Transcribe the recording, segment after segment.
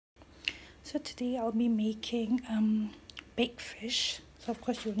So today I'll be making baked fish. So of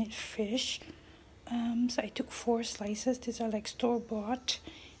course you'll need fish. So I took 4 slices. These are like store-bought,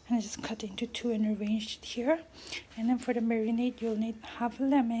 and I just cut into 2 and arranged it here. And then for the marinade, you'll need half a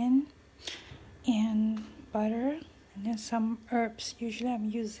lemon and butter, and then some herbs. Usually I'm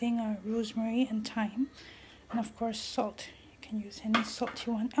using rosemary and thyme, and of course salt. You can use any salt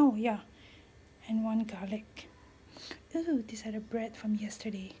you want. Oh yeah, and 1 garlic. Ooh, these are the bread from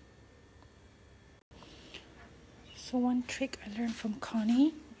yesterday. So one trick I learned from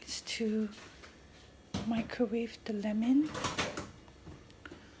Connie is to microwave the lemon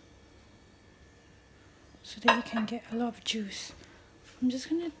so that you can get a lot of juice. I'm just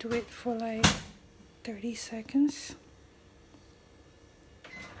gonna do it for like 30 seconds.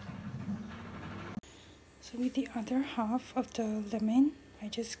 So with the other half of the lemon, I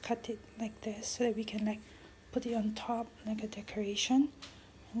just cut it like this so that we can like put it on top like a decoration.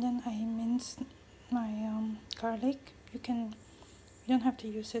 And then I minced my garlic. You don't have to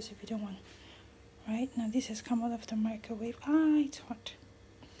use this if you don't want. Right now this has come out of the microwave. It's hot.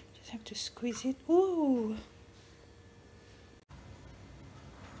 Just have to squeeze it. Ooh.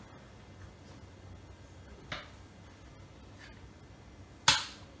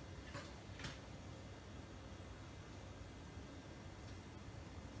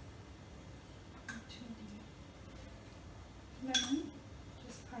 Lemon,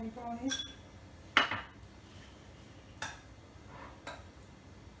 just eyeball it.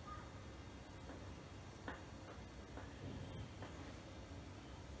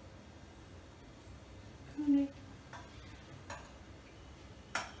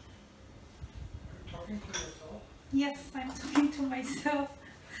 Yes, I'm talking to myself.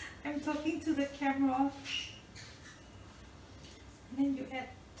 I'm talking to the camera. And then you add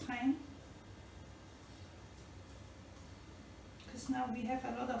thyme. Because now we have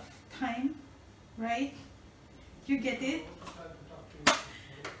a lot of thyme, right? You get it?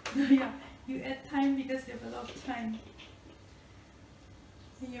 Yeah, you add thyme because you have a lot of thyme.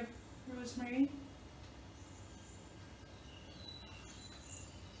 And you have rosemary.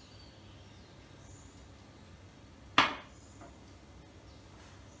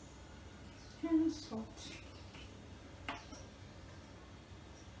 And salt.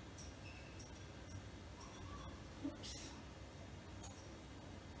 Oops.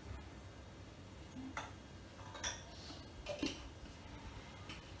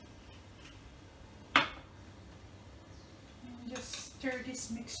 And just stir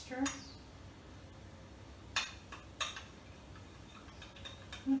this mixture.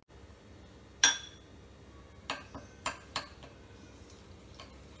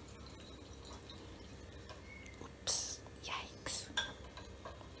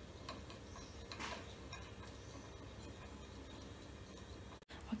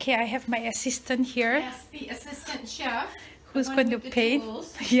 Okay, I have my assistant here. Yes, the assistant chef. Who's going to paint.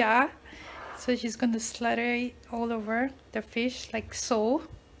 Yeah. So she's going to slather it all over the fish like so.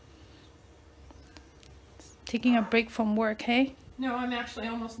 Taking a break from work, hey? No, I'm actually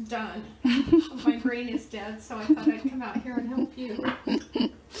almost done. My brain is dead, so I thought I'd come out here and help you.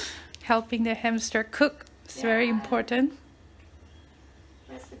 Helping the hamster cook is very important.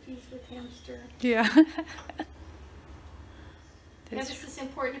 Recipes with hamster. Yeah. Now this is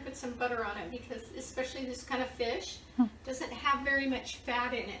important to put some butter on it because especially this kind of fish doesn't have very much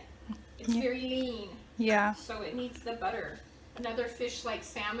fat in it. It's very lean. Yeah. So it needs the butter. Another fish like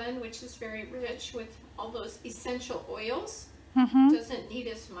salmon, which is very rich with all those essential oils, doesn't need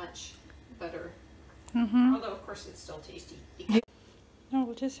as much butter. Although of course it's still tasty. Now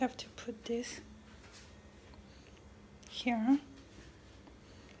we'll just have to put this here,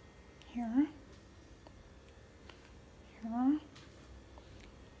 here, here.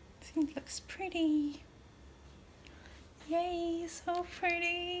 It looks pretty. Yay, so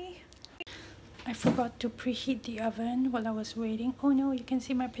pretty. I forgot to preheat the oven while I was waiting. Oh no, you can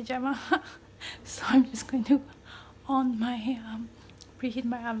see my pajama. So I'm just going to on my preheat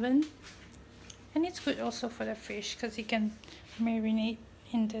my oven. And it's good also for the fish because it can marinate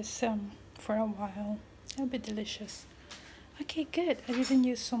in this for a while. It'll be delicious. Okay, good. I didn't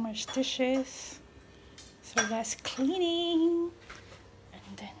use so much dishes, so less cleaning.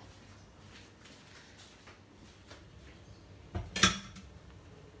 And then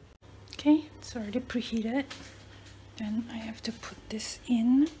okay, it's already preheated. Then I have to put this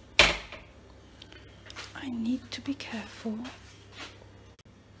in. I need to be careful.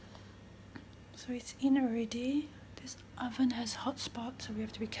 So it's in already. This oven has hot spots, so we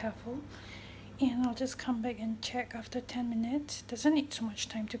have to be careful. And I'll just come back and check after 10 minutes. Doesn't need so much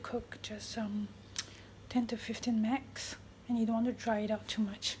time to cook, just 10 to 15 max. And you don't want to dry it out too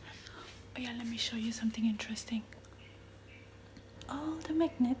much. Oh yeah, let me show you something interesting. All the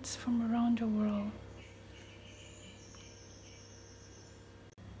magnets from around the world.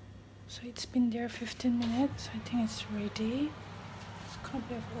 So it's been there 15 minutes. I think it's ready. It's got a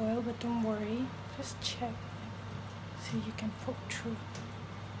bit of oil, but don't worry. Just check. So you can poke through.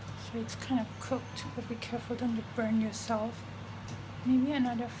 So it's kind of cooked, but be careful, don't burn yourself. Maybe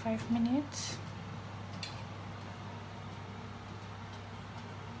another 5 minutes.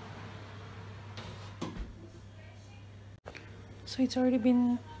 So it's already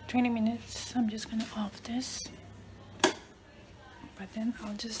been 20 minutes. I'm just gonna off this. But then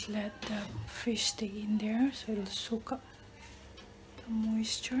I'll just let the fish stay in there so it'll soak up the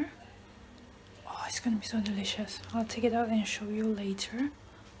moisture. Oh, it's gonna be so delicious. I'll take it out and show you later.